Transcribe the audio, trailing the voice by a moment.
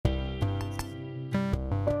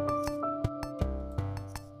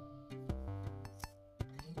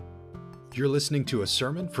You're listening to a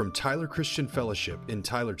sermon from Tyler Christian Fellowship in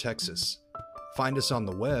Tyler, Texas. Find us on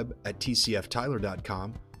the web at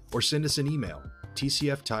tcftyler.com or send us an email,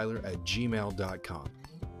 tcftyler@gmail.com.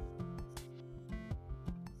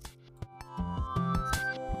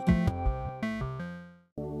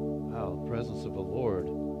 Wow, presence of the Lord.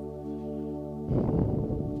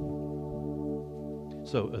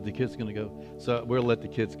 So the kids going to go. So we'll let the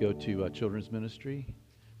kids go to children's ministry.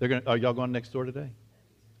 Are y'all going next door today?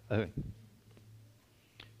 Okay.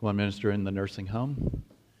 Go on, minister in the nursing home.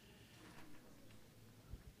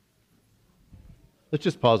 Let's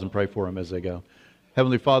just pause and pray for them as they go.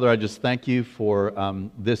 Heavenly Father, I just thank you for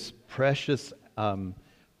this precious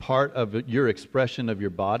part of your expression of your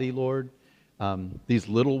body, Lord. These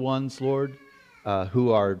little ones, Lord,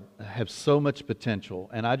 who have so much potential.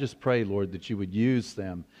 And I just pray, Lord, that you would use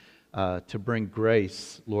them to bring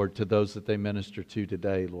grace, Lord, to those that they minister to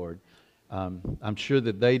today, Lord. I'm sure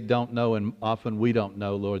that they don't know, and often we don't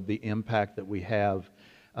know, Lord, the impact that we have.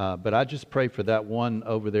 But I just pray for that one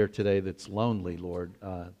over there today that's lonely, Lord.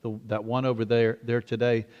 That one over there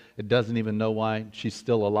today, it doesn't even know why she's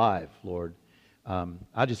still alive, Lord.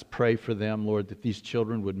 I just pray for them, Lord, that these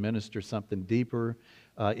children would minister something deeper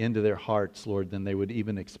into their hearts, Lord, than they would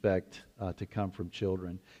even expect to come from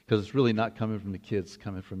children. Because it's really not coming from the kids, it's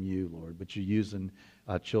coming from you, Lord. But you're using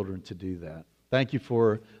children to do that. Thank you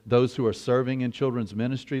for those who are serving in children's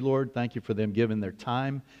ministry, Lord. Thank you for them giving their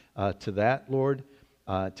time to that, Lord,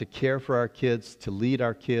 to care for our kids, to lead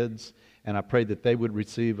our kids. And I pray that they would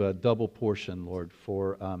receive a double portion, Lord,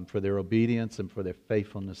 for their obedience and for their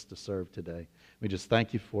faithfulness to serve today. We just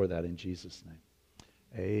thank you for that in Jesus' name.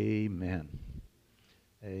 Amen.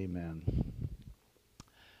 Amen.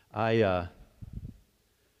 I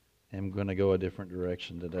am going to go a different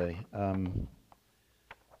direction today.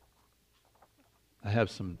 I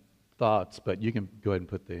have some thoughts, but you can go ahead and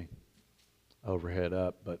put the overhead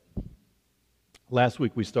up. But last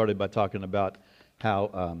week we started by talking about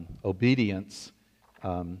how obedience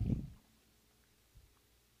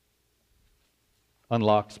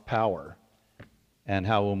unlocks power, and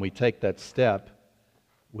how when we take that step,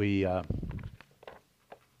 we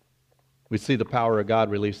see the power of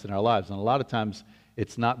God released in our lives. And a lot of times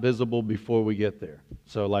it's not visible before we get there.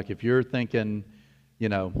 So like if you're thinking, you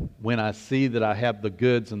know, when I see that I have the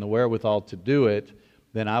goods and the wherewithal to do it,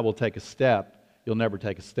 then I will take a step. You'll never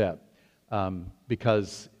take a step.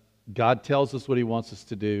 Because God tells us what He wants us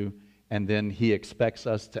to do, and then He expects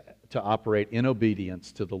us to operate in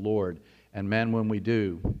obedience to the Lord. And man, when we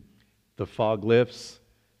do, the fog lifts,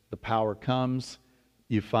 the power comes.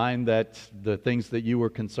 You find that the things that you were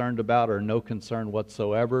concerned about are no concern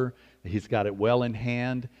whatsoever. He's got it well in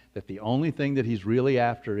hand, that the only thing that He's really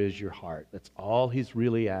after is your heart. That's all He's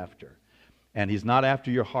really after. And He's not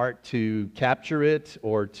after your heart to capture it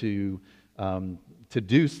or to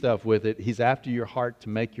do stuff with it. He's after your heart to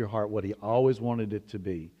make your heart what He always wanted it to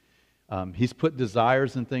be. He's put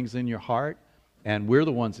desires and things in your heart, and we're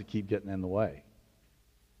the ones that keep getting in the way.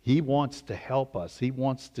 He wants to help us. He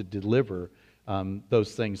wants to deliver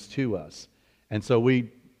those things to us. And so we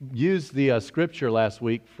used the scripture last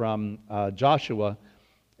week from Joshua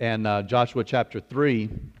and Joshua chapter 3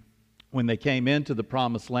 when they came into the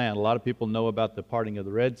promised land. A lot of people know about the parting of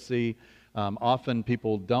the Red Sea. Often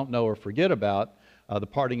people don't know or forget about the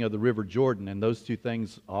parting of the River Jordan, and those two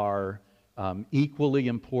things are equally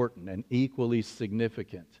important and equally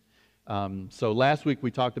significant. So last week we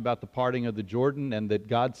talked about the parting of the Jordan, and that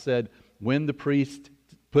God said when the priests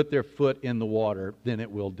put their foot in the water, then it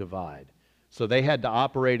will divide. So they had to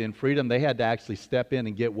operate in freedom. They had to actually step in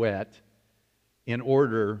and get wet in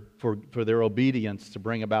order for their obedience to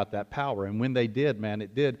bring about that power. And when they did, man,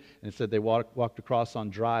 it did. And it said they walked across on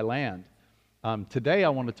dry land. Today I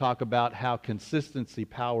want to talk about how consistency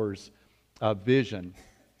powers vision.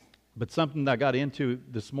 But something that I got into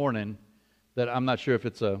this morning that I'm not sure if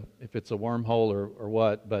it's a wormhole or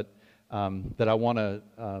what, but that I want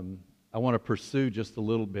to pursue just a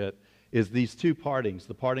little bit is these two partings,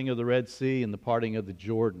 the parting of the Red Sea and the parting of the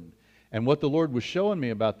Jordan. And what the Lord was showing me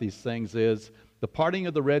about these things is the parting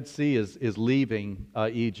of the Red Sea is leaving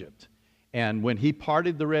Egypt. And when He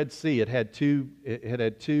parted the Red Sea, it had two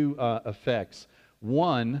effects.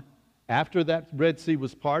 One, after that Red Sea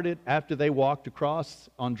was parted, after they walked across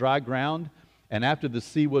on dry ground, and after the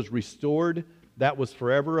sea was restored, that was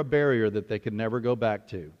forever a barrier that they could never go back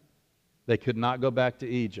to. They could not go back to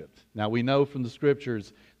Egypt. Now we know from the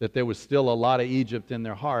scriptures that there was still a lot of Egypt in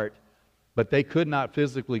their heart, But they could not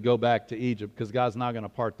physically go back to Egypt because God's not going to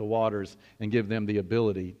part the waters and give them the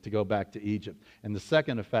ability to go back to Egypt. And the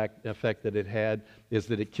second effect that it had is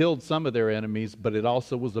that it killed some of their enemies, but it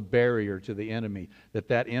also was a barrier to the enemy,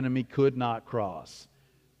 that enemy could not cross.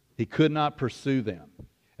 He could not pursue them.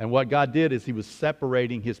 And what God did is he was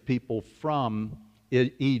separating his people from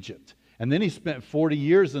Egypt. And then he spent 40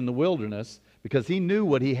 years in the wilderness because he knew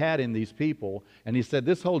what he had in these people. And he said,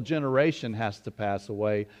 this whole generation has to pass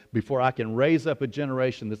away before I can raise up a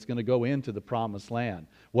generation that's going to go into the promised land.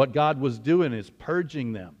 What God was doing is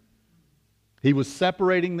purging them. He was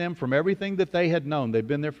separating them from everything that they had known. They've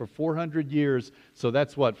been there for 400 years. So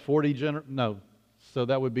that's what, so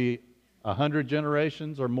that would be 100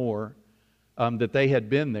 generations or more that they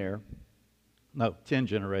had been there. No, 10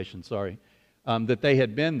 generations, sorry. That they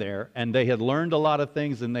had been there, and they had learned a lot of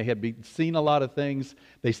things, and they had seen a lot of things.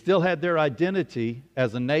 They still had their identity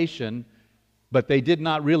as a nation, but they did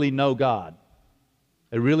not really know God.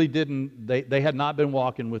 They really didn't. They had not been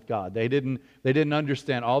walking with God. They didn't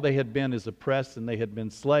understand. All they had been is oppressed, and they had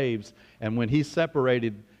been slaves. And when he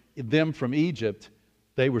separated them from Egypt,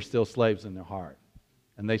 they were still slaves in their heart,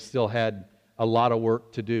 and they still had a lot of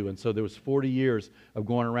work to do. And so there was 40 years of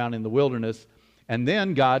going around in the wilderness. And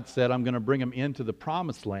then God said, I'm going to bring them into the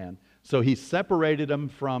promised land. So he separated them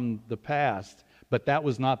from the past, but that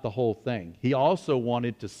was not the whole thing. He also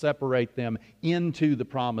wanted to separate them into the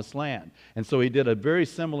promised land. And so he did a very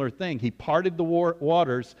similar thing. He parted the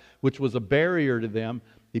waters, which was a barrier to them.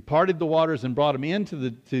 He parted the waters and brought them into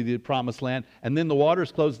the promised land, and then the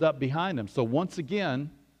waters closed up behind them. So once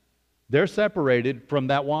again, they're separated from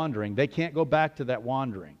that wandering. They can't go back to that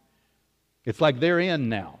wandering. It's like they're in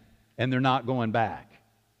now, and they're not going back.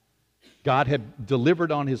 God had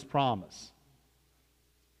delivered on his promise.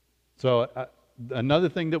 So another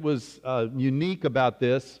thing that was unique about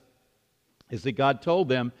this is that God told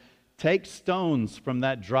them, take stones from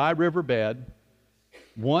that dry riverbed,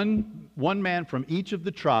 one man from each of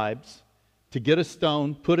the tribes, to get a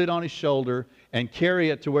stone, put it on his shoulder, and carry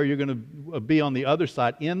it to where you're going to be on the other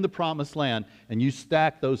side in the promised land, and you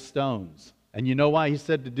stack those stones. And you know why he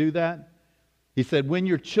said to do that? He said, when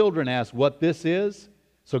your children ask what this is,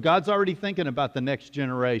 so God's already thinking about the next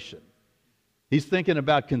generation. He's thinking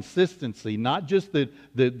about consistency, not just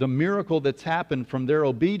the miracle that's happened from their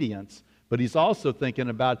obedience, but he's also thinking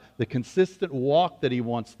about the consistent walk that he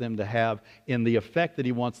wants them to have and the effect that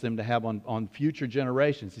he wants them to have on future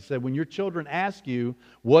generations. He said, when your children ask you,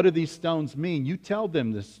 what do these stones mean? You tell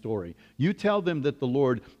them this story. You tell them that the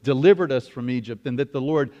Lord delivered us from Egypt and that the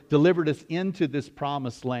Lord delivered us into this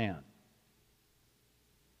promised land.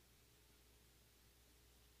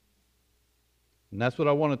 And that's what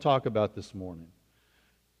I want to talk about this morning.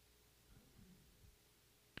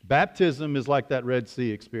 Baptism is like that Red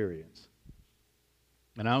Sea experience.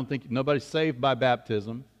 And I don't think nobody's saved by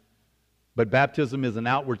baptism, but baptism is an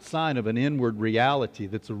outward sign of an inward reality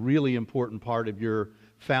that's a really important part of your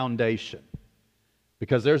foundation.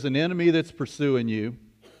 Because there's an enemy that's pursuing you.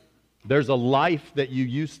 There's a life that you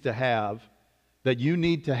used to have that you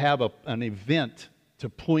need to have an event to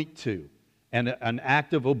point to. And an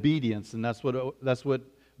act of obedience, and that's what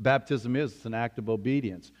baptism is. It's an act of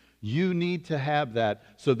obedience. You need to have that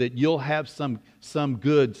so that you'll have some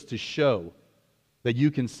goods to show that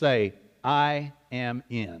you can say, I am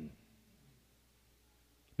in.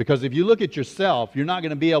 Because if you look at yourself, you're not going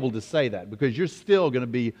to be able to say that because you're still going to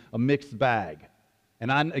be a mixed bag.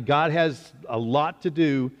 And God has a lot to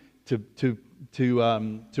do to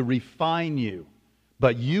refine you,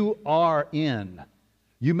 but you are in.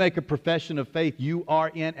 You make a profession of faith, you are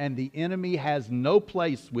in, and the enemy has no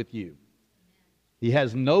place with you. He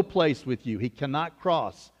has no place with you. He cannot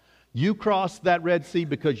cross. You crossed that Red Sea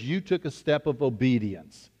because you took a step of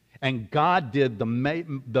obedience. And God did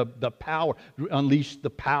the power, unleashed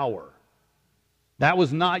the power. That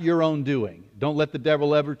was not your own doing. Don't let the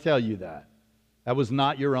devil ever tell you that. That was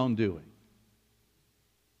not your own doing.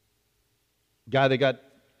 Guy that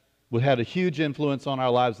had a huge influence on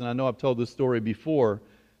our lives, and I know I've told this story before,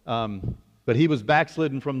 but he was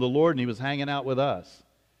backslidden from the Lord and he was hanging out with us.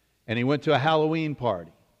 And he went to a Halloween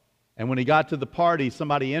party. And when he got to the party,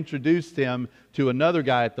 somebody introduced him to another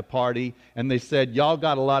guy at the party, and they said, y'all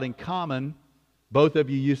got a lot in common. Both of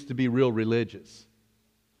you used to be real religious.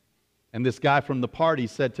 And this guy from the party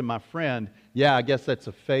said to my friend, yeah, I guess that's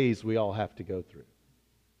a phase we all have to go through.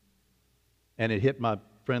 And it hit my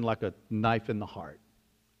friend like a knife in the heart.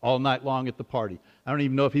 All night long at the party. I don't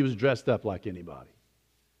even know if he was dressed up like anybody.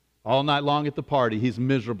 All night long at the party, he's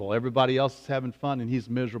miserable. Everybody else is having fun, and he's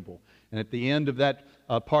miserable. And at the end of that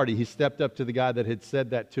party, he stepped up to the guy that had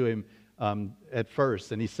said that to him at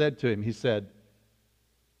first. And he said to him, he said,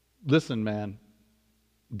 Listen, man,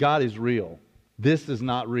 God is real. This is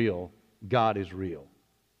not real. God is real.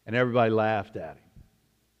 And everybody laughed at him.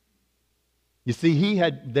 You see,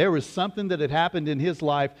 there was something that had happened in his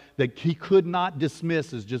life that he could not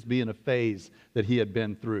dismiss as just being a phase that he had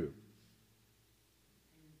been through.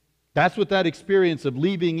 That's what that experience of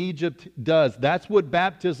leaving Egypt does. That's what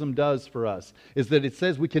baptism does for us, is that it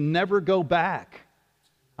says we can never go back.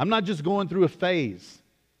 I'm not just going through a phase.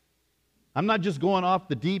 I'm not just going off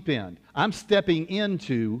the deep end. I'm stepping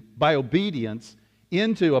into, by obedience,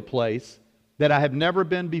 into a place that I have never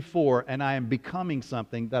been before, and I am becoming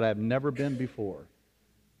something that I have never been before.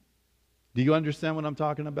 Do you understand what I'm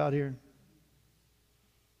talking about here?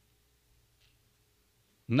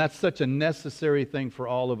 And that's such a necessary thing for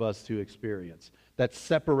all of us to experience. That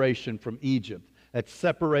separation from Egypt. That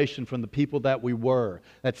separation from the people that we were.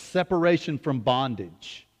 That separation from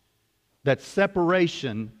bondage. That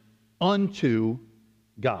separation unto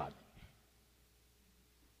God.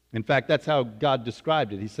 In fact, that's how God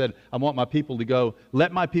described it. He said, I want my people to go.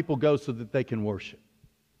 Let my people go so that they can worship.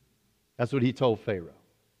 That's what he told Pharaoh.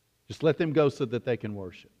 Just let them go so that they can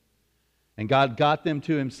worship. And God got them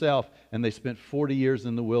to himself, and they spent 40 years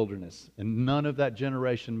in the wilderness. And none of that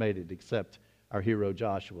generation made it except our hero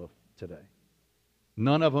Joshua today.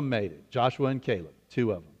 None of them made it. Joshua and Caleb,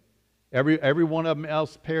 2 of them. Every one of them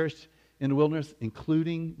else perished in the wilderness,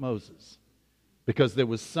 including Moses. Because there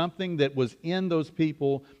was something that was in those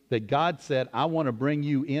people that God said, I want to bring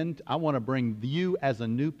you in, I want to bring you as a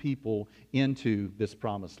new people into this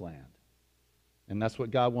promised land. And that's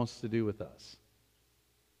what God wants to do with us.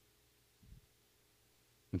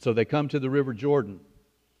 And so they come to the River Jordan.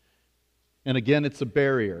 And again, it's a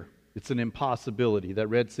barrier. It's an impossibility. That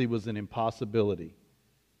Red Sea was an impossibility.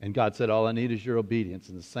 And God said, all I need is your obedience.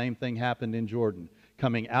 And the same thing happened in Jordan.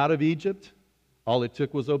 Coming out of Egypt, all it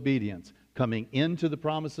took was obedience. Coming into the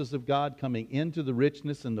promises of God, coming into the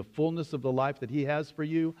richness and the fullness of the life that he has for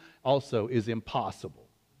you, also is impossible.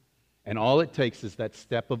 And all it takes is that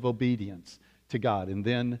step of obedience to God. And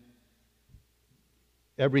then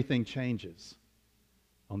everything changes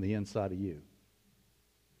on the inside of you.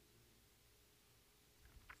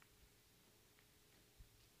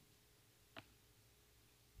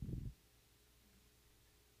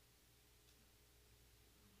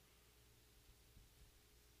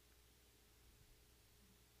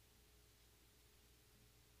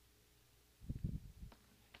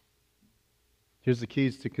 Here's the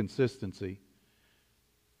keys to consistency.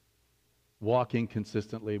 Walking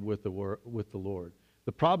consistently with the Lord.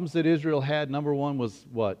 The problems that Israel had, number one was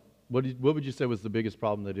what? What would you say was the biggest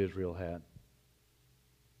problem that Israel had?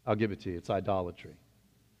 I'll give it to you. It's idolatry.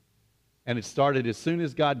 And it started as soon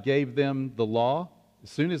as God gave them the law, as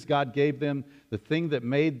soon as God gave them the thing that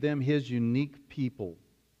made them his unique people,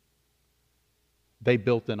 they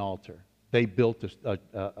built an altar. They built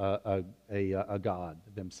a god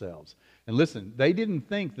themselves. And listen, they didn't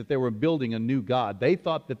think that they were building a new god. They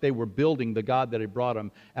thought that they were building the God that had brought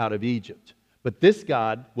them out of Egypt. But this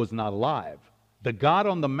God was not alive. The God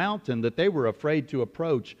on the mountain that they were afraid to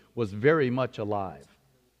approach was very much alive.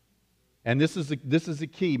 And this is a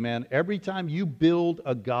key, man. Every time you build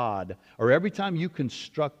a God, or every time you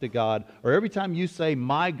construct a God, or every time you say,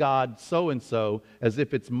 my God so-and-so, as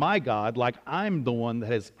if it's my God, like I'm the one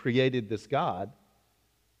that has created this God,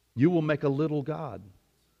 you will make a little God.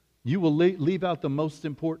 You will leave out the most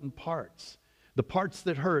important parts. The parts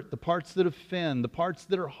that hurt, the parts that offend, the parts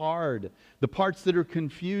that are hard, the parts that are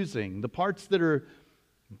confusing, the parts that are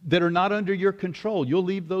not under your control. You'll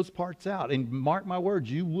leave those parts out. And mark my words,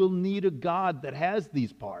 you will need a God that has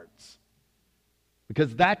these parts.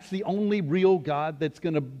 Because that's the only real God that's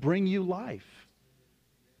going to bring you life.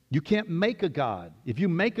 You can't make a God. If you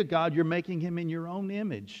make a God, you're making him in your own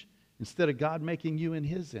image instead of God making you in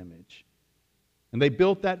his image. And they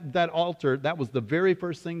built that altar. That was the very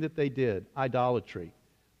first thing that they did, idolatry.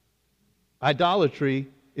 Idolatry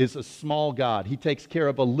is a small God. He takes care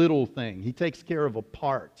of a little thing. He takes care of a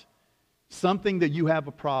part. Something that you have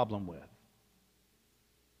a problem with.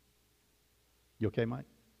 You okay, Mike?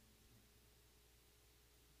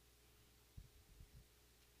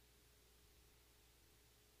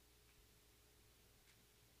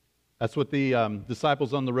 That's what the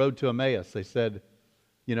disciples on the road to Emmaus, they said,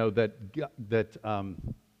 you know, that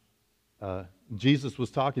Jesus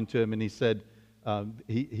was talking to him, and he said,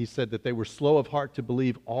 he said that they were slow of heart to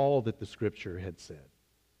believe all that the Scripture had said.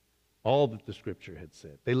 All that the Scripture had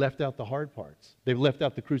said. They left out the hard parts. They left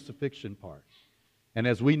out the crucifixion part. And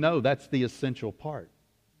as we know, that's the essential part.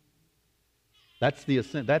 That's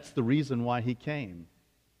the reason why he came.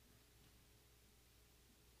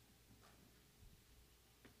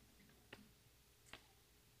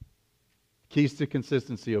 Keys to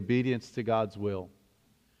consistency: obedience to God's will.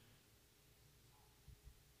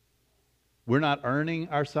 We're not earning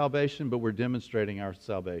our salvation, but we're demonstrating our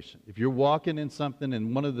salvation. If you're walking in something,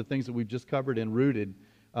 and one of the things that we've just covered in Rooted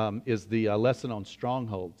is the lesson on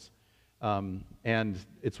strongholds. And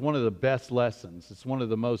it's one of the best lessons. It's one of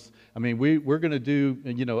the most, I mean, we're going to do,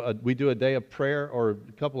 we do a day of prayer or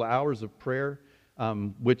a couple of hours of prayer,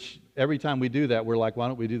 which every time we do that, we're like, why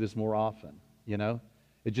don't we do this more often,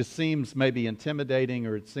 It just seems maybe intimidating,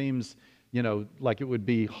 or it seems, like it would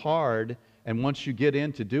be hard. And once you get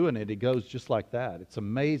into doing it, it goes just like that. It's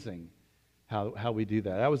amazing how we do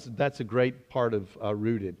that. That's a great part of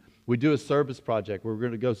Rooted. We do a service project. We're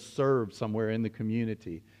going to go serve somewhere in the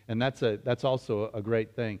community, and that's also a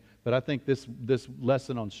great thing. But I think this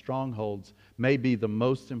lesson on strongholds may be the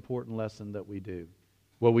most important lesson that we do,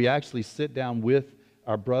 where we actually sit down with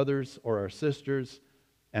our brothers or our sisters,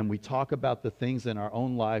 and we talk about the things in our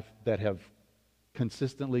own life that have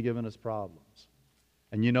consistently given us problems.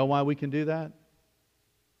 And you know why we can do that?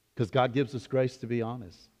 Because God gives us grace to be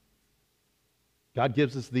honest. God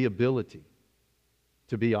gives us the ability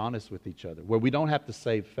to be honest with each other, where we don't have to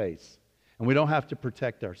save face, and we don't have to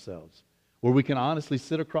protect ourselves, where we can honestly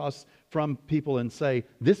sit across from people and say,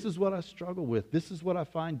 this is what I struggle with, this is what I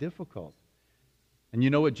find difficult. And you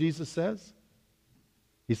know what Jesus says?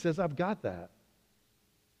 He says, I've got that.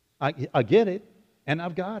 I get it, and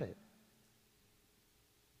I've got it.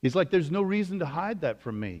 He's like, there's no reason to hide that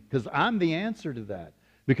from me, because I'm the answer to that,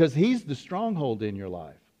 because He's the stronghold in your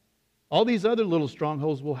life. All these other little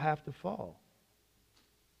strongholds will have to fall.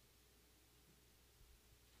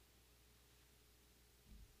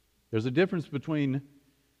 There's a difference between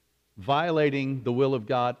violating the will of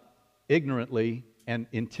God ignorantly and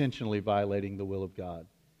intentionally violating the will of God.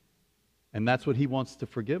 And that's what He wants to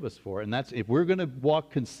forgive us for. And that's, if we're going to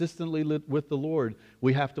walk consistently with the Lord,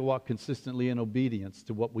 we have to walk consistently in obedience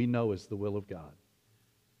to what we know is the will of God.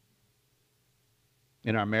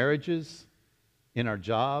 In our marriages, in our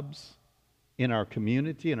jobs, in our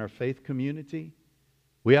community, in our faith community,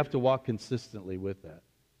 we have to walk consistently with that.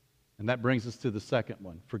 And that brings us to the second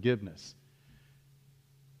one, forgiveness.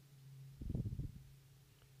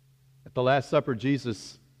 At the Last Supper,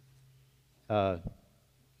 Jesus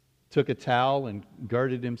took a towel and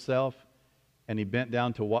girded Himself, and He bent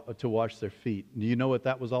down to wash their feet. Do you know what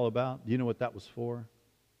that was all about? Do you know what that was for?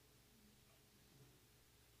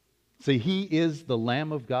 See, He is the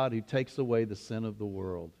Lamb of God who takes away the sin of the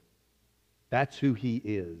world. That's who He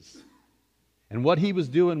is. And what He was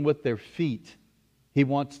doing with their feet, He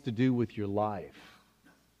wants to do with your life.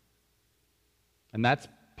 And that's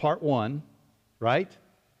part one, right?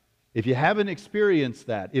 If you haven't experienced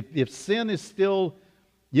that, if sin is still,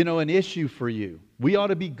 an issue for you, we ought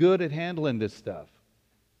to be good at handling this stuff.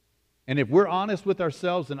 And if we're honest with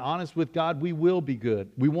ourselves and honest with God, we will be good.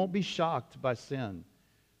 We won't be shocked by sin.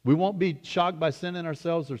 We won't be shocked by sin in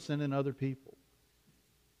ourselves or sin in other people.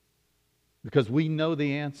 Because we know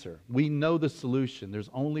the answer. We know the solution. There's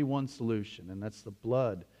only one solution, and that's the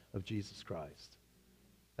blood of Jesus Christ.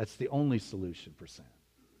 That's the only solution for sin.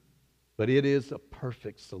 But it is a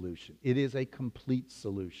perfect solution. It is a complete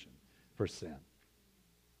solution for sin.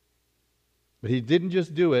 But He didn't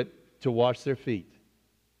just do it to wash their feet.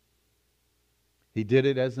 He did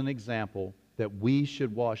it as an example that we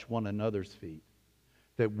should wash one another's feet,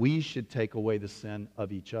 that we should take away the sin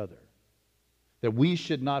of each other, that we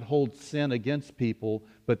should not hold sin against people,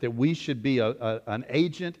 but that we should be an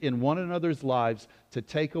agent in one another's lives to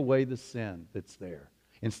take away the sin that's there,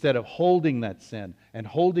 instead of holding that sin and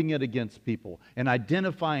holding it against people and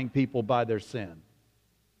identifying people by their sin.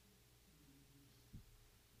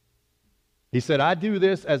 He said, I do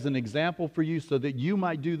this as an example for you so that you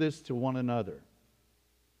might do this to one another.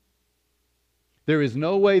 There is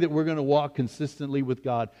no way that we're going to walk consistently with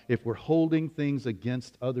God if we're holding things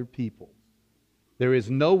against other people. There is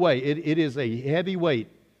no way. It is a heavy weight.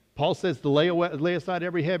 Paul says to lay aside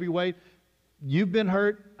every heavy weight. You've been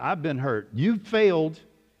hurt. I've been hurt. You've failed.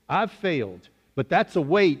 I've failed. But that's a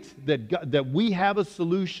weight that we have a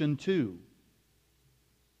solution to,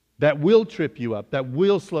 that will trip you up, that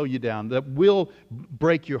will slow you down, that will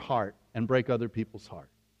break your heart and break other people's heart.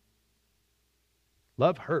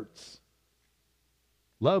 Love hurts.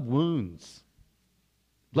 Love wounds.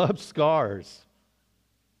 Love scars.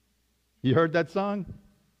 You heard that song?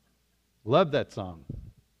 Love that song.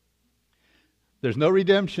 There's no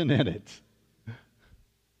redemption in it.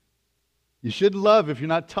 You shouldn't love if you're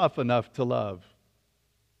not tough enough to love.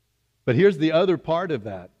 But here's the other part of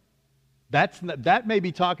that. That may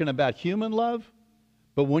be talking about human love,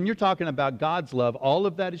 but when you're talking about God's love, all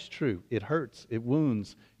of that is true. It hurts, it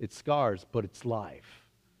wounds, it scars, but it's life.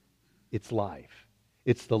 It's life.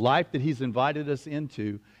 It's the life that He's invited us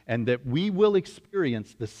into, and that we will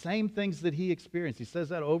experience the same things that He experienced. He says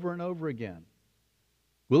that over and over again.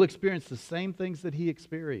 We'll experience the same things that He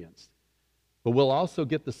experienced, but we'll also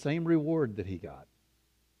get the same reward that He got.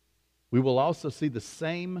 We will also see the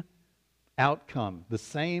same outcome, the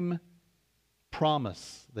same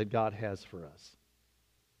promise that God has for us.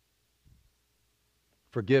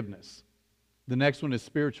 Forgiveness. The next one is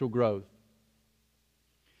spiritual growth.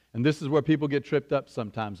 And this is where people get tripped up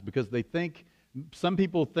sometimes, because they think, some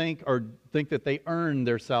people think that they earn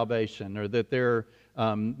their salvation, or that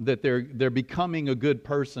they're becoming a good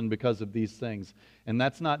person because of these things. And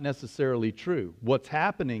that's not necessarily true. What's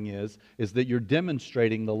happening is that you're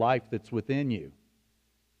demonstrating the life that's within you.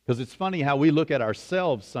 Because it's funny how we look at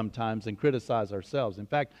ourselves sometimes and criticize ourselves. In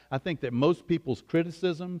fact, I think that most people's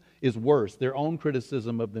criticism is worse. Their own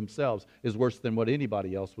criticism of themselves is worse than what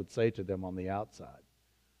anybody else would say to them on the outside.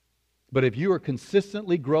 But if you are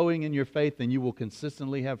consistently growing in your faith, then you will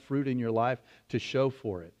consistently have fruit in your life to show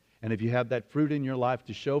for it. And if you have that fruit in your life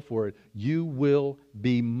to show for it, you will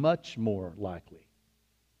be much more likely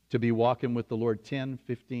to be walking with the Lord 10,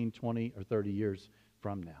 15, 20, or 30 years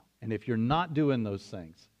from now. And if you're not doing those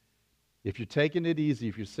things, if you're taking it easy,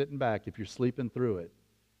 if you're sitting back, if you're sleeping through it,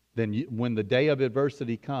 then when the day of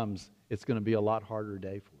adversity comes, it's going to be a lot harder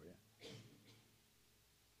day for you.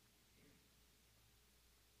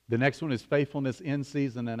 The next one is faithfulness in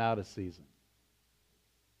season and out of season.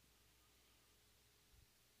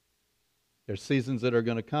 There's seasons that are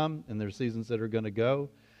going to come, and there's seasons that are going to go.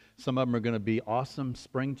 Some of them are going to be awesome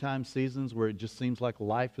springtime seasons where it just seems like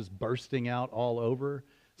life is bursting out all over.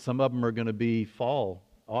 Some of them are going to be fall,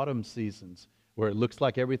 autumn seasons where it looks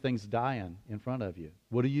like everything's dying in front of you.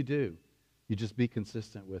 What do? You just be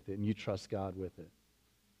consistent with it, and you trust God with it.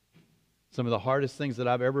 Some of the hardest things that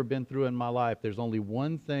I've ever been through in my life, there's only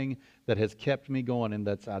one thing that has kept me going, and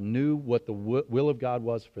that's I knew what the will of God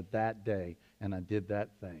was for that day, and I did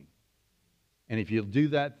that thing. And if you'll do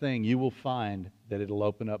that thing, you will find that it'll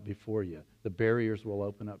open up before you. The barriers will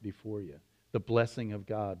open up before you. The blessing of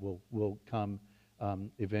God will come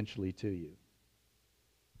eventually to you.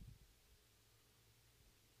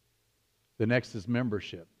 The next is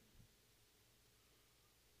membership.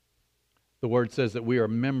 The Word says that we are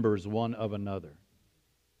members one of another.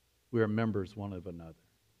 We are members one of another.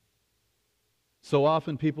 So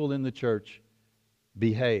often people in the church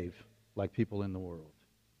behave like people in the world.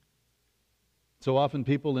 So often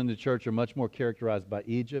people in the church are much more characterized by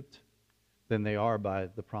Egypt than they are by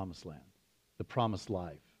the promised land, the promised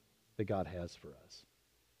life that God has for us.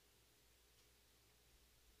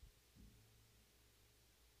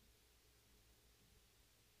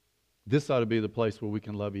 This ought to be the place where we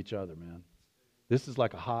can love each other, man. This is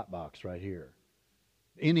like a hot box right here.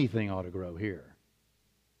 Anything ought to grow here.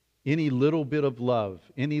 Any little bit of love,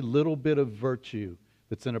 any little bit of virtue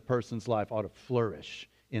that's in a person's life ought to flourish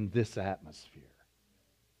in this atmosphere.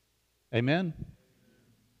 Amen?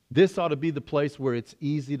 This ought to be the place where it's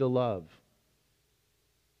easy to love.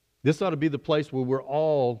 This ought to be the place where we're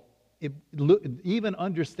all, even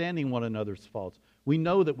understanding one another's faults. We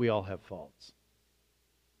know that we all have faults.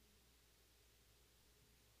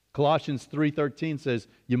 Colossians 3:13 says,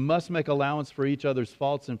 you must make allowance for each other's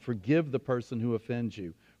faults and forgive the person who offends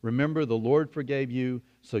you. Remember, the Lord forgave you,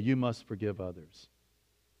 so you must forgive others.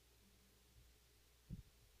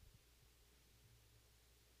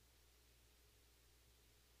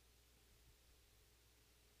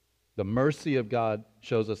 The mercy of God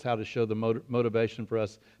shows us how to show the motivation for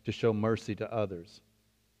us to show mercy to others.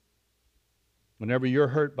 Whenever you're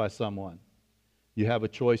hurt by someone, you have a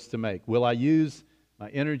choice to make. Will I use my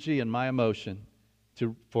energy and my emotion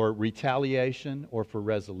for retaliation or for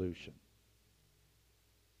resolution?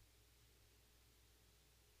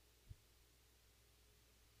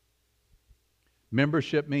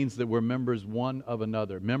 Membership means that we're members one of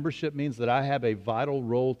another. Membership means that I have a vital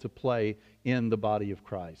role to play in the body of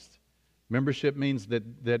Christ. Membership means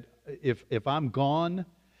that if I'm gone,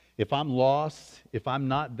 if I'm lost, if I'm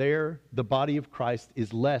not there, the body of Christ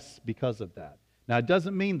is less because of that. Now, it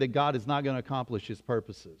doesn't mean that God is not going to accomplish His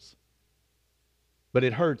purposes. But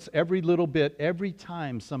it hurts every little bit, every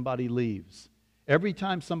time somebody leaves. Every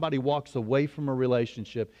time somebody walks away from a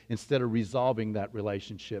relationship instead of resolving that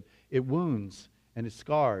relationship, it wounds and it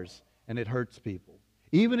scars and it hurts people.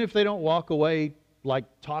 Even if they don't walk away like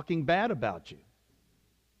talking bad about you.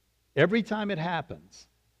 Every time it happens,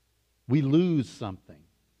 we lose something.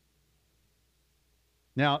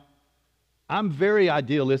 Now, I'm very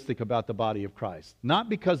idealistic about the body of Christ. Not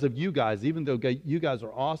because of you guys, even though you guys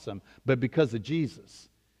are awesome, but because of Jesus.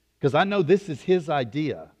 Because I know this is His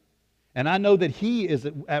idea. And I know that He is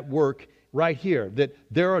at work right here, that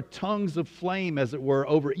there are tongues of flame, as it were,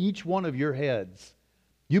 over each one of your heads.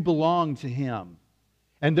 You belong to Him.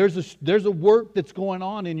 And there's a work that's going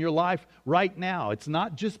on in your life right now. It's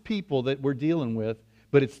not just people that we're dealing with,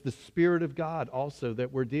 but it's the Spirit of God also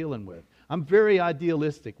that we're dealing with. I'm very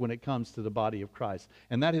idealistic when it comes to the body of Christ.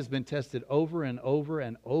 And that has been tested over and over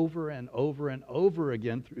and over and over and over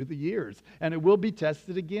again through the years. And it will be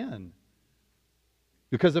tested again.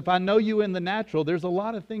 Because if I know you in the natural, there's a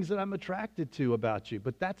lot of things that I'm attracted to about you.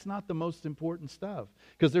 But that's not the most important stuff.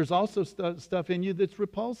 Because there's also stuff in you that's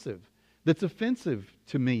repulsive, that's offensive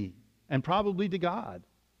to me and probably to God.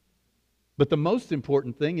 But the most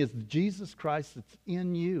important thing is Jesus Christ that's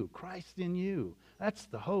in you, Christ in you. That's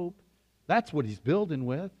the hope. That's what He's building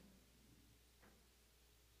with.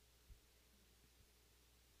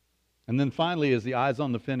 And then finally is the eyes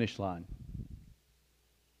on the finish line.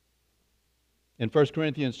 In 1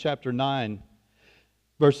 Corinthians chapter 9,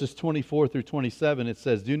 verses 24 through 27, it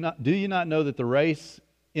says, Do you not know that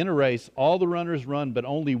in a race, all the runners run, but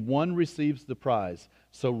only one receives the prize?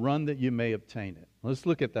 So run that you may obtain it. Let's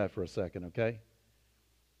look at that for a second, okay?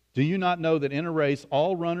 Do you not know that in a race,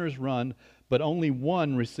 all runners run, but only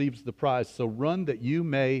one receives the prize? So run that you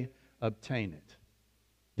may obtain it.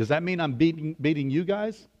 Does that mean I'm beating you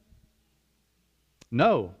guys?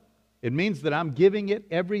 No. It means that I'm giving it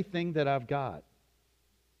everything that I've got.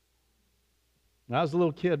 When I was a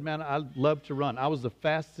little kid, man, I loved to run. I was the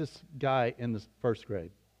fastest guy in the first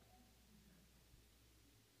grade.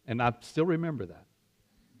 And I still remember that.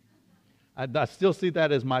 I still see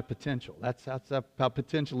that as my potential. That's how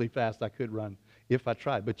potentially fast I could run if I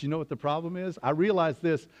tried. But you know what the problem is? I realized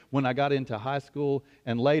this when I got into high school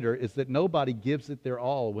and later, is that nobody gives it their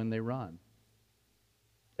all when they run.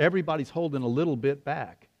 Everybody's holding a little bit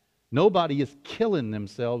back. Nobody is killing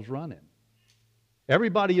themselves running.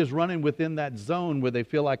 Everybody is running within that zone where they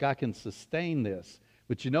feel like I can sustain this.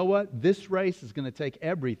 But you know what? This race is going to take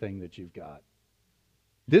everything that you've got.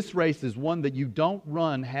 This race is one that you don't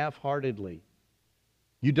run half-heartedly.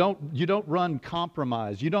 You don't run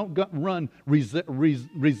compromise. You don't run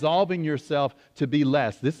resolving yourself to be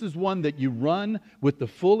less. This is one that you run with the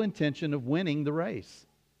full intention of winning the race.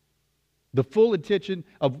 The full intention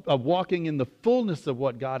of walking in the fullness of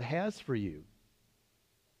what God has for you.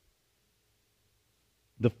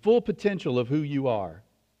 The full potential of who you are.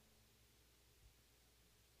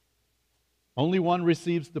 Only one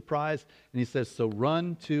receives the prize, and he says, so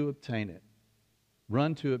run to obtain it.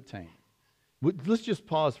 Run to obtain it. Let's just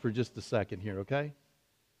pause for just a second here, okay?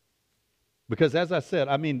 Because as I said,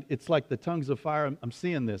 I mean, it's like the tongues of fire. I'm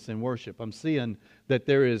seeing this in worship. I'm seeing that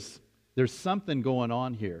there's something going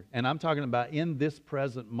on here. And I'm talking about in this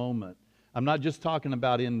present moment. I'm not just talking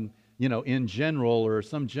about in general or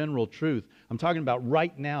some general truth. I'm talking about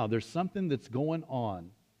right now. There's something that's going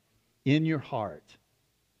on in your heart.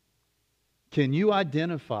 Can you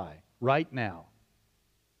identify right now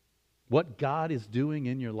what God is doing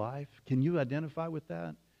in your life? Can you identify with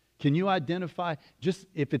that? Can you identify just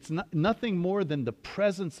if it's nothing more than the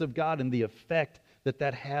presence of God and the effect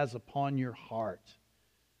that has upon your heart?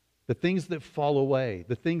 The things that fall away,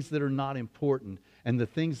 the things that are not important, and the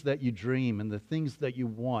things that you dream, and the things that you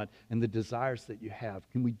want, and the desires that you have.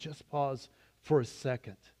 Can we just pause for a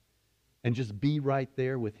second and just be right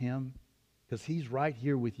there with Him? Because He's right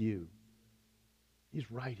here with you. He's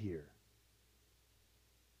right here.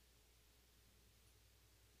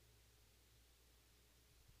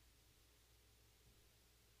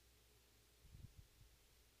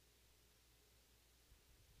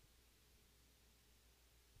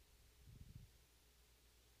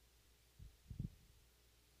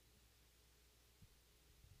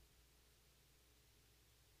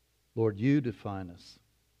 Lord, you define us.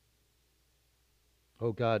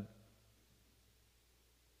 Oh God,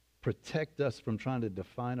 protect us from trying to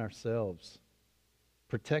define ourselves.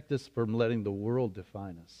 Protect us from letting the world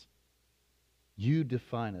define us. You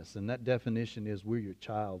define us, and that definition is we're your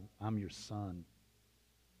child, I'm your son.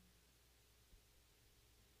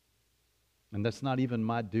 And that's not even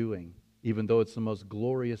my doing, even though it's the most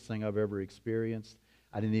glorious thing I've ever experienced.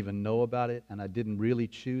 I didn't even know about it, and I didn't really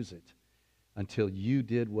choose it until you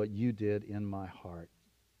did what you did in my heart,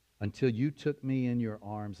 until you took me in your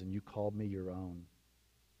arms and you called me your own.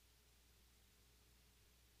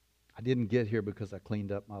 I didn't get here because I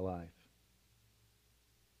cleaned up my life.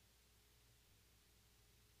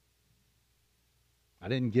 I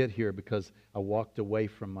didn't get here because I walked away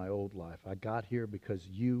from my old life. I got here because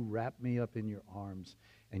you wrapped me up in your arms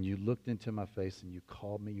and you looked into my face and you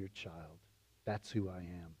called me your child. That's who I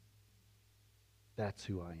am. That's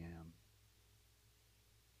who I am.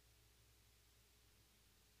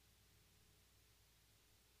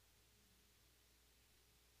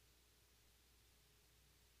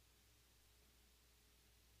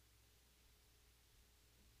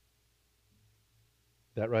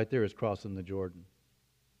 That right there is crossing the Jordan.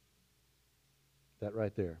 That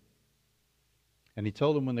right there. And he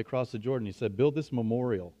told them when they crossed the Jordan, he said, build this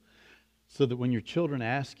memorial so that when your children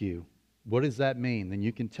ask you, what does that mean? Then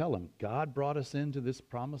you can tell them, God brought us into this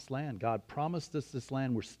promised land. God promised us this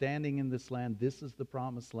land. We're standing in this land. This is the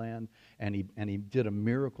promised land. And he did a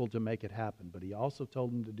miracle to make it happen. But he also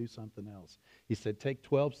told them to do something else. He said, take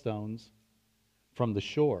 12 stones from the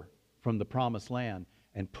shore, from the promised land,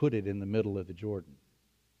 and put it in the middle of the Jordan.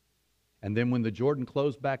 And then when the Jordan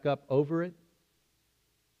closed back up over it,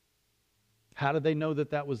 how did they know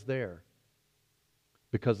that that was there?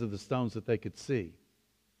 Because of the stones that they could see.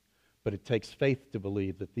 But it takes faith to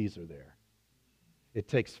believe that these are there. It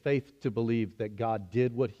takes faith to believe that God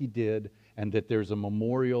did what he did and that there's a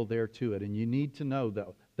memorial there to it. And you need to know that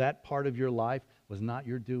that part of your life was not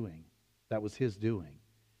your doing. That was his doing.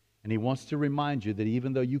 And he wants to remind you that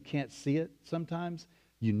even though you can't see it sometimes,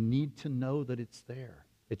 you need to know that it's there.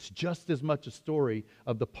 It's just as much a story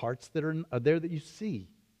of the parts that are there that you see.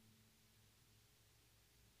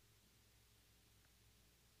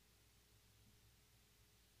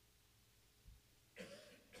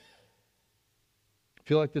 I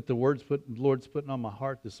feel like that the words the Lord's putting on my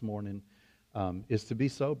heart this morning is to be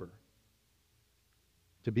sober.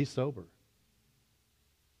 To be sober.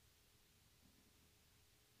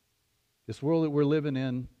 This world that we're living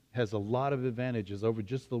in has a lot of advantages over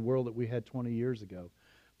just the world that we had 20 years ago,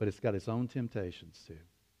 but it's got its own temptations too.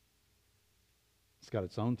 It's got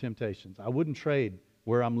its own temptations. I wouldn't trade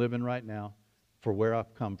where I'm living right now for where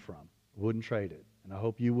I've come from. I wouldn't trade it, and I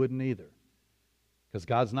hope you wouldn't either. Because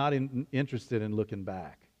God's not interested in looking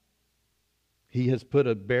back. He has put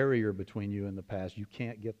a barrier between you and the past. You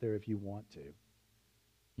can't get there if you want to.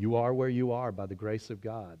 You are where you are by the grace of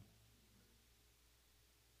God.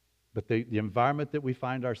 But the environment that we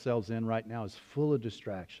find ourselves in right now is full of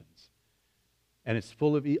distractions. And it's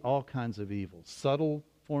full of all kinds of evil. Subtle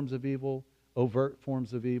forms of evil, overt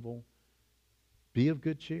forms of evil. Be of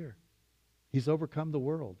good cheer. He's overcome the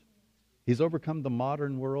world. He's overcome the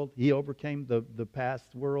modern world. He overcame the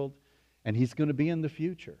past world. And he's going to be in the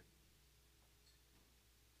future.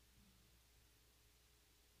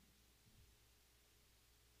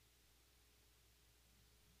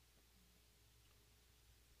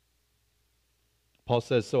 Paul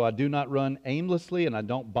says, so I do not run aimlessly and I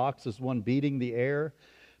don't box as one beating the air.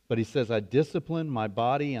 But he says, I discipline my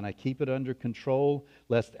body and I keep it under control,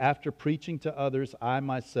 lest after preaching to others, I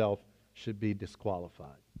myself should be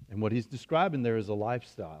disqualified. And what he's describing there is a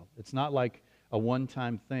lifestyle. It's not like a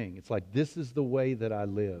one-time thing. It's like, this is the way that I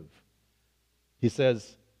live. He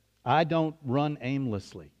says, I don't run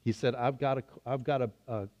aimlessly. He said, I've got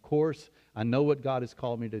a course. I know what God has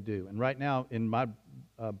called me to do. And right now in my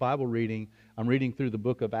Bible reading, I'm reading through the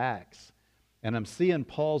book of Acts. And I'm seeing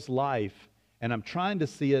Paul's life, and I'm trying to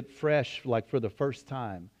see it fresh, like for the first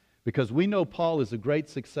time. Because we know Paul is a great,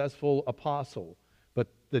 successful apostle. But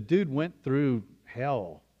the dude went through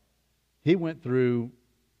hell. He went through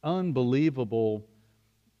unbelievable,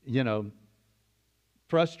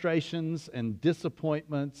 frustrations and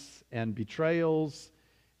disappointments and betrayals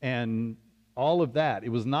and all of that. It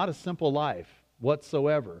was not a simple life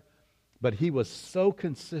whatsoever. But he was so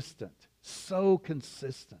consistent,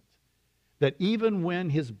 that even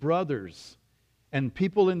when his brothers and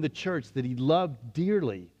people in the church that he loved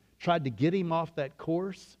dearly tried to get him off that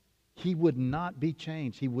course, he would not be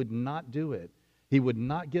changed. He would not do it. He would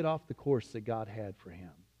not get off the course that God had for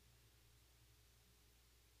him.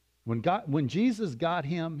 When Jesus got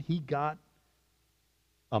him, he got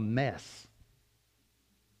a mess.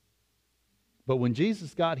 But when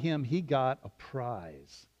Jesus got him, he got a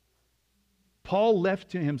prize. Paul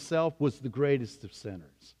left to himself was the greatest of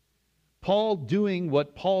sinners. Paul doing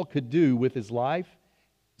what Paul could do with his life,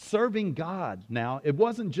 serving God now. It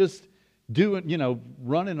wasn't just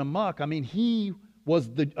running amok. I mean, he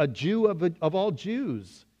was a Jew of all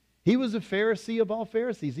Jews. He was a Pharisee of all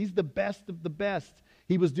Pharisees. He's the best of the best.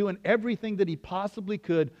 He was doing everything that he possibly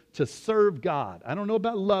could to serve God. I don't know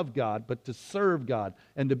about love God, but to serve God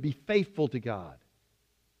and to be faithful to God.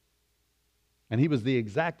 And he was the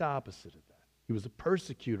exact opposite of that. He was a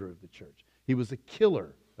persecutor of the church. He was a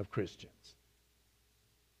killer of Christians.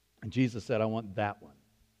 And Jesus said, I want that one.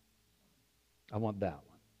 I want that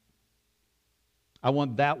one. I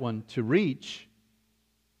want that one to reach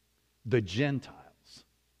the Gentiles.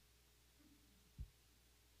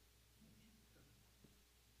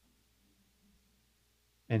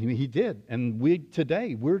 And he did. And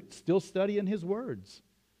today, we're still studying his words.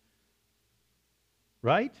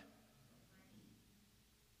 Right?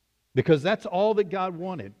 Because that's all that God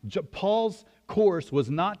wanted. Paul's course was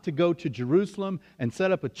not to go to Jerusalem and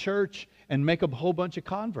set up a church and make a whole bunch of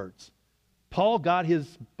converts. Paul got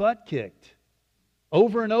his butt kicked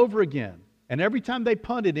over and over again. And every time they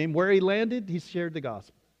punted him, where he landed, he shared the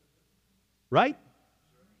gospel. Right?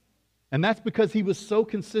 And that's because he was so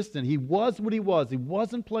consistent. He was what he was. He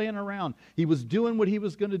wasn't playing around. He was doing what he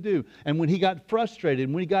was going to do. And when he got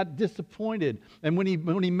frustrated, when he got disappointed, and when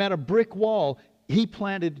he met a brick wall, he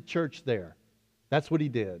planted a church there. That's what he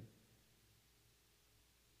did.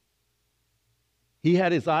 He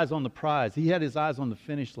had his eyes on the prize. He had his eyes on the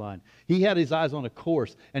finish line. He had his eyes on a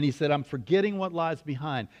course. And he said, I'm forgetting what lies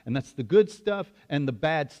behind. And that's the good stuff and the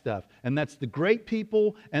bad stuff. And that's the great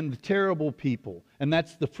people and the terrible people. And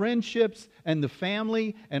that's the friendships and the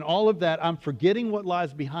family and all of that. I'm forgetting what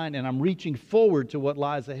lies behind, and I'm reaching forward to what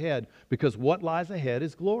lies ahead, because what lies ahead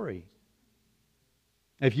is glory.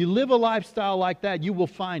 If you live a lifestyle like that, you will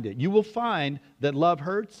find it. You will find that love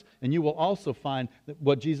hurts, and you will also find that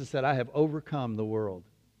what Jesus said, I have overcome the world.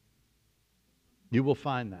 You will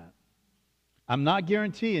find that. I'm not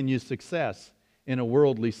guaranteeing you success in a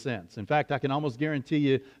worldly sense. In fact, I can almost guarantee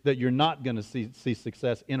you that you're not going to see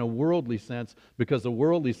success in a worldly sense, because a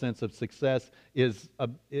worldly sense of success is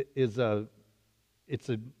a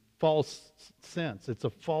false sense. It's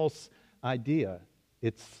a false idea.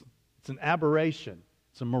 It's an aberration.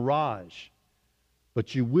 It's a mirage.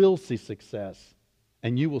 But you will see success,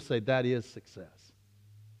 and you will say, that is success.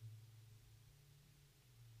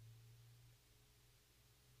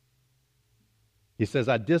 He says,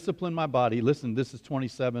 I discipline my body. Listen, this is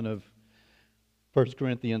 27 of 1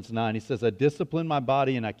 Corinthians 9. He says, I discipline my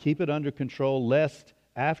body and I keep it under control, lest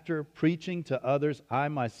after preaching to others, I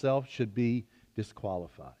myself should be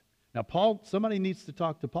disqualified. Now, somebody needs to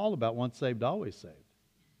talk to Paul about once saved, always saved.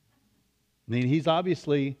 I mean, he's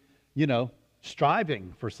obviously,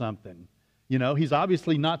 striving for something. He's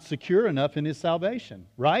obviously not secure enough in his salvation,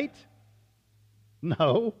 right?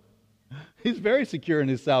 No. He's very secure in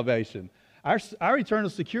his salvation. Our eternal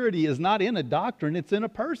security is not in a doctrine, it's in a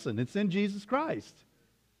person. It's in Jesus Christ.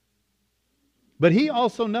 But he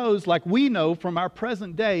also knows, like we know from our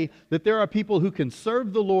present day, that there are people who can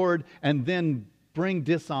serve the Lord and then bring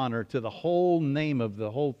dishonor to the whole name of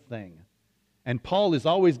the whole thing. And Paul has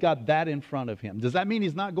always got that in front of him. Does that mean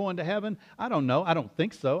he's not going to heaven? I don't know. I don't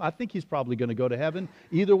think so. I think he's probably going to go to heaven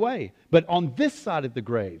either way. But on this side of the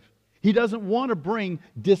grave, he doesn't want to bring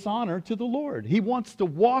dishonor to the Lord. He wants to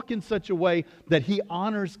walk in such a way that he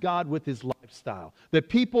honors God with his lifestyle. That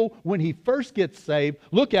people, when he first gets saved,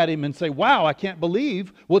 look at him and say, wow, I can't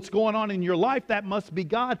believe what's going on in your life. That must be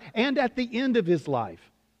God. And at the end of his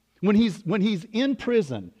life, when he's in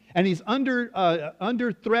prison, and he's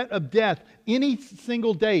under threat of death any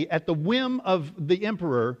single day, at the whim of the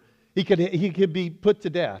emperor, he could be put to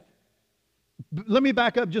death. Let me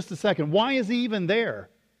back up just a second. Why is he even there?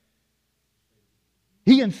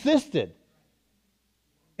 He insisted.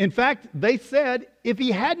 In fact, they said if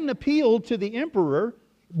he hadn't appealed to the emperor,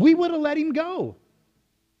 we would have let him go.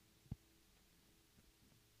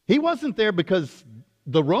 He wasn't there because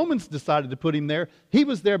the Romans decided to put him there. He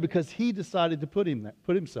was there because he decided to put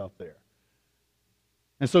himself there.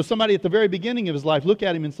 And so somebody at the very beginning of his life look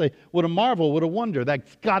at him and say, what a marvel, what a wonder.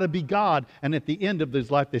 That's got to be God. And at the end of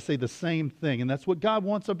his life, they say the same thing. And that's what God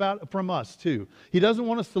wants from us too. He doesn't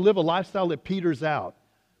want us to live a lifestyle that peters out.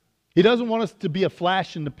 He doesn't want us to be a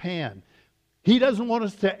flash in the pan. He doesn't want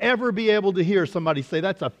us to ever be able to hear somebody say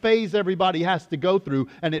that's a phase everybody has to go through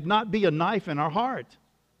and it not be a knife in our heart.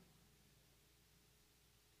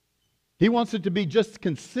 He wants it to be just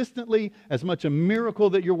consistently as much a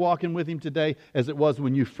miracle that you're walking with him today as it was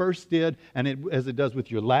when you first did, and as it does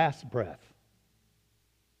with your last breath.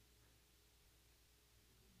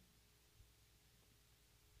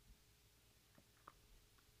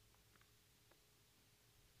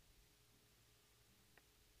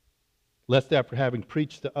 Lest after having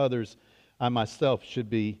preached to others, I myself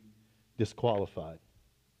should be disqualified.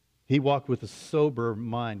 He walked with a sober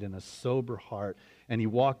mind and a sober heart. And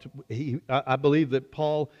I believe that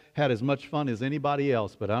Paul had as much fun as anybody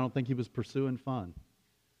else, but I don't think he was pursuing fun.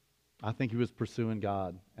 I think he was pursuing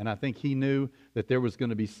God. And I think he knew that there was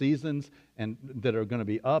going to be seasons and that are going to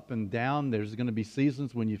be up and down. There's going to be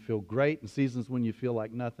seasons when you feel great and seasons when you feel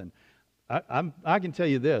like nothing. I can tell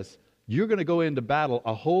you this. You're going to go into battle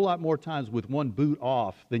a whole lot more times with one boot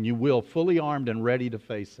off than you will fully armed and ready to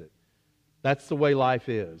face it. That's the way life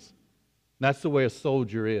is. That's the way a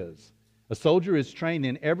soldier is. A soldier is trained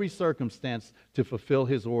in every circumstance to fulfill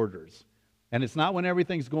his orders. And it's not when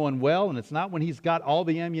everything's going well, and it's not when he's got all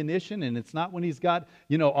the ammunition, and it's not when he's got,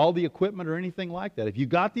 all the equipment or anything like that. If you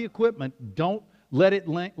got the equipment, don't let it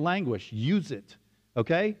languish. Use it,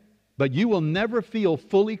 okay? But you will never feel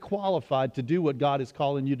fully qualified to do what God is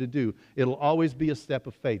calling you to do. It'll always be a step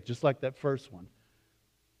of faith, just like that first one.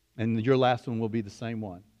 And your last one will be the same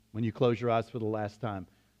one when you close your eyes for the last time.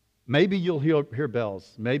 Maybe you'll hear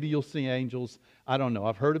bells. Maybe you'll see angels. I don't know.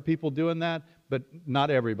 I've heard of people doing that, but not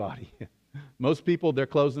everybody. Most people, they're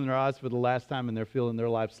closing their eyes for the last time and they're feeling their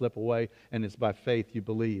life slip away, and it's by faith you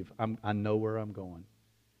believe. I know where I'm going.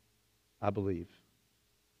 I believe.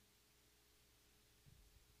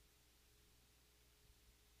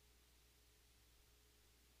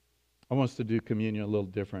 I want us to do communion a little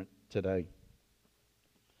different today.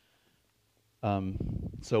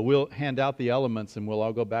 So we'll hand out the elements and we'll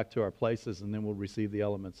all go back to our places, and then we'll receive the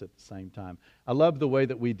elements at the same time. I love the way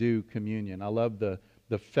that we do communion. I love the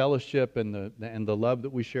fellowship and the love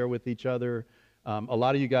that we share with each other. A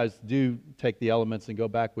lot of you guys do take the elements and go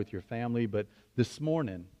back with your family, but this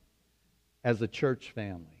morning, as a church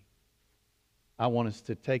family, I want us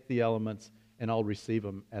to take the elements and I'll receive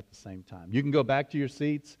them at the same time. You can go back to your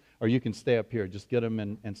seats, or you can stay up here. Just get them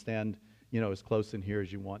and stand, as close in here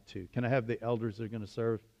as you want to. Can I have the elders that are going to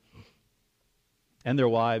serve? And their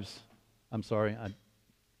wives. I'm sorry, I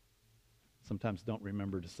sometimes don't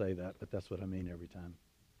remember to say that, but that's what I mean every time.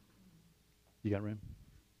 You got room?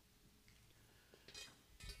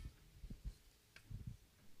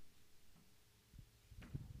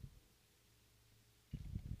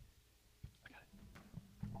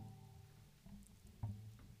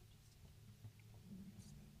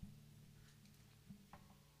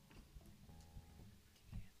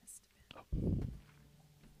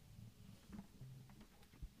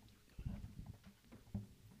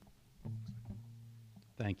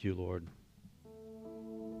 Thank you, Lord.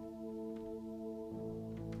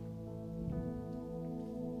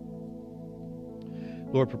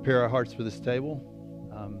 Lord, prepare our hearts for this table.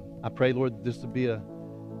 I pray, Lord, that this would be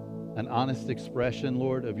an honest expression,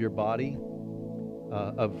 Lord, of your body,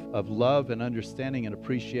 of love and understanding and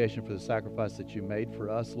appreciation for the sacrifice that you made for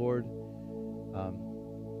us, Lord.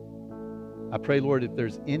 I pray, Lord, if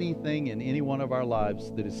there's anything in any one of our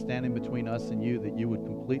lives that is standing between us and you, that you would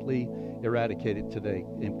completely eradicate it today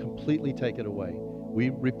and completely take it away. We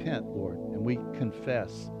repent, Lord, and we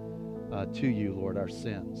confess to you, Lord, our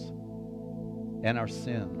sins and our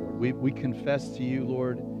sin, Lord. We confess to you,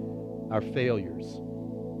 Lord, our failures.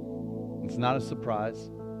 It's not a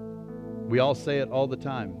surprise. We all say it all the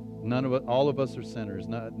time. All of us are sinners.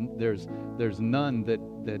 There's none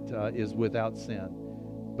that is without sin.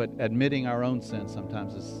 But admitting our own sin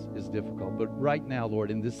sometimes is difficult. But right now,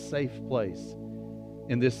 Lord, in this safe place,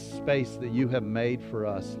 in this space that you have made for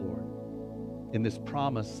us, Lord, in this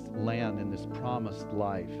promised land, in this promised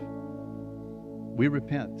life, we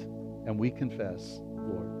repent and we confess,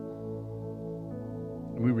 Lord.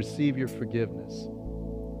 And we receive your forgiveness.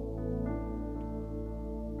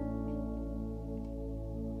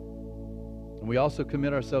 And we also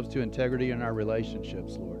commit ourselves to integrity in our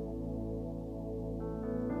relationships, Lord.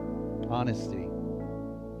 Honesty,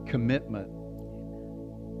 commitment,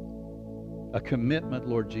 a commitment,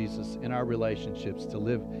 Lord Jesus, in our relationships to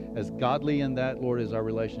live as godly in that, Lord, as our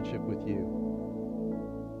relationship with you.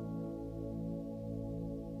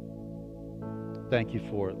 Thank you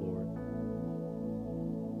for it, Lord.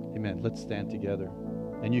 Amen. Let's stand together.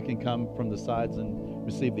 And you can come from the sides and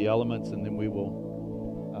receive the elements, and then we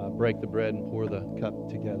will break the bread and pour the cup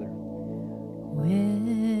together.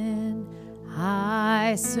 When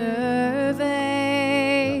I survey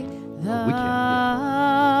the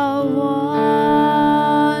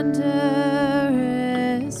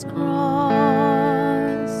wondrous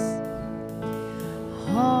cross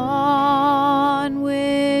on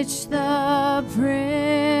which the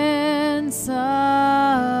Prince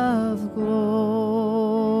of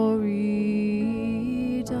Glory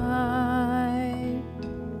died,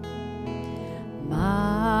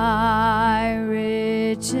 my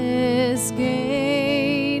riches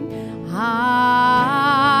gain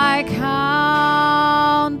I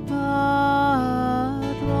count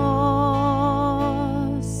but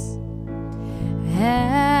loss,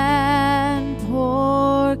 and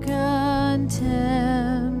pour contempt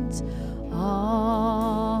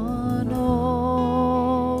on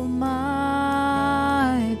all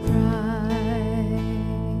my pride.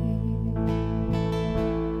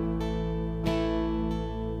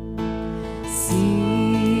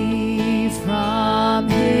 See from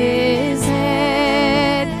his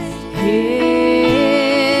head,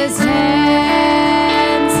 his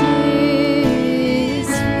hands, his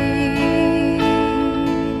feet,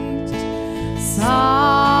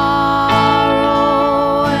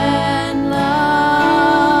 sorrow and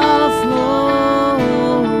love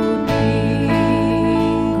flowed mingled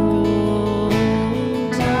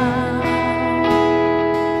down.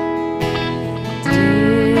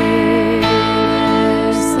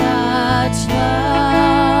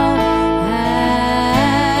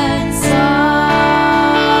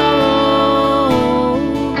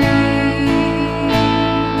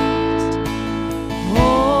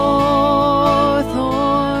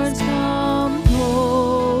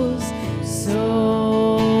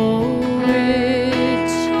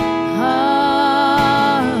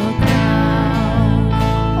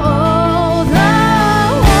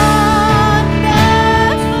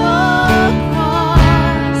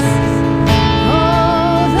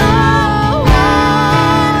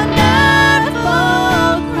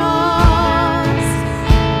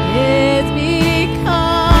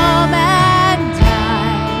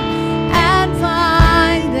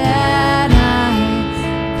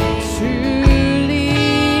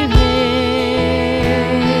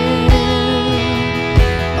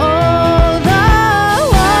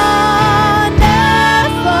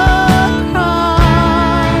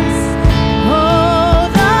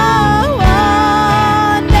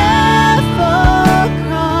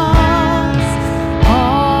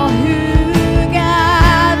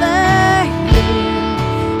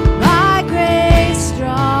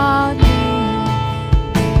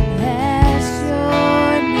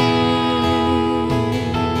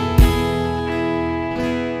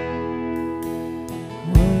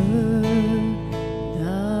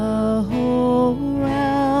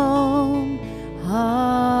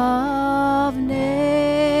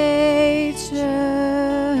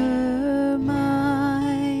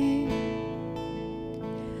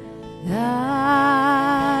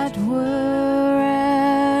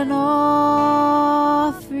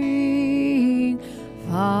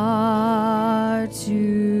 far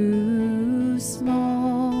too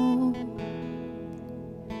small.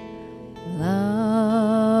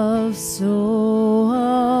 Love so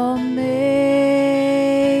amazing,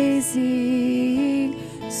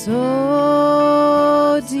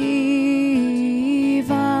 so divine,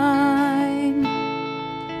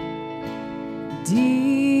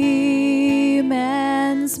 demands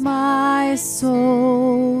my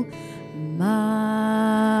soul,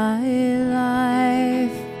 my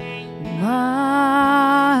life,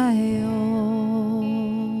 my all.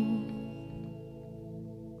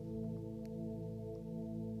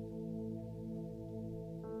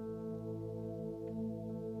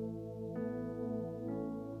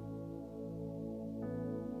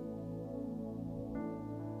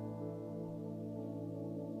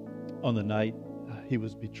 On the night he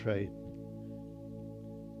was betrayed,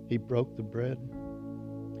 he broke the bread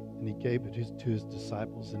and he gave it to his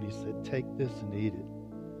disciples, and he said, "Take this and eat it.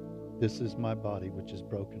 This is my body, which is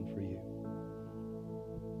broken for you."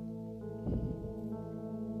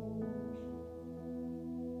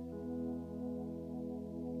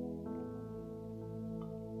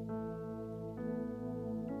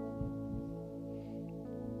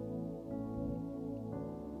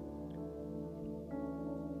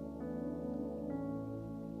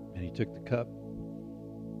 And he took the cup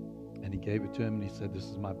and he gave it to him, and he said, "This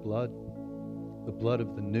is my blood, the blood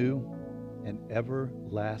of the new and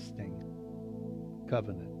everlasting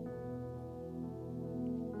covenant.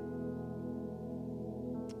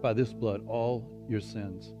 By this blood, all your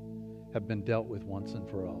sins have been dealt with once and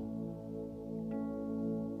for all."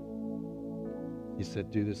 He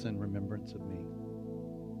said, "Do this in remembrance of me."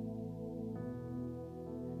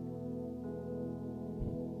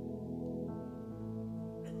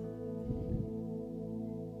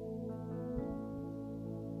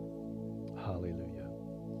 Hallelujah.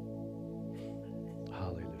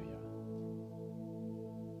 Hallelujah.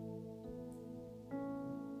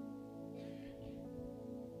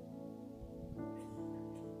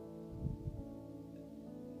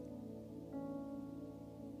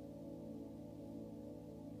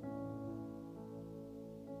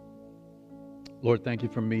 Lord, thank you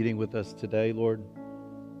for meeting with us today, Lord.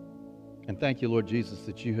 And thank you, Lord Jesus,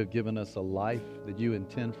 that you have given us a life that you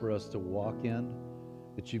intend for us to walk in,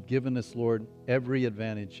 that you've given us, Lord, every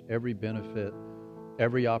advantage, every benefit,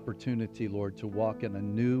 every opportunity, Lord, to walk in a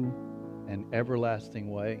new and everlasting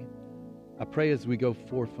way. I pray as we go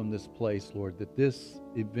forth from this place, Lord, that this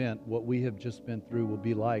event, what we have just been through, will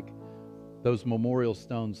be like those memorial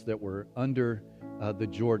stones that were under the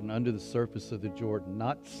Jordan, under the surface of the Jordan,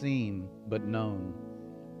 not seen but known.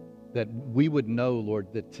 That we would know,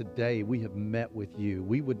 Lord, that today we have met with you.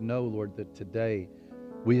 We would know, Lord, that today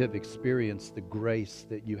we have experienced the grace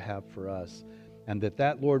that you have for us. And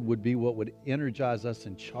that, Lord, would be what would energize us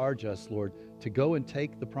and charge us, Lord, to go and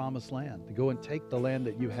take the promised land, to go and take the land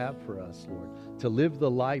that you have for us, Lord, to live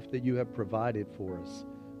the life that you have provided for us,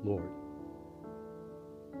 Lord.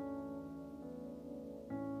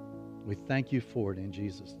 We thank you for it in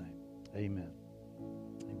Jesus' name. Amen.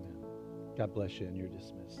 Amen. God bless you, and you're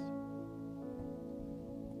dismissed.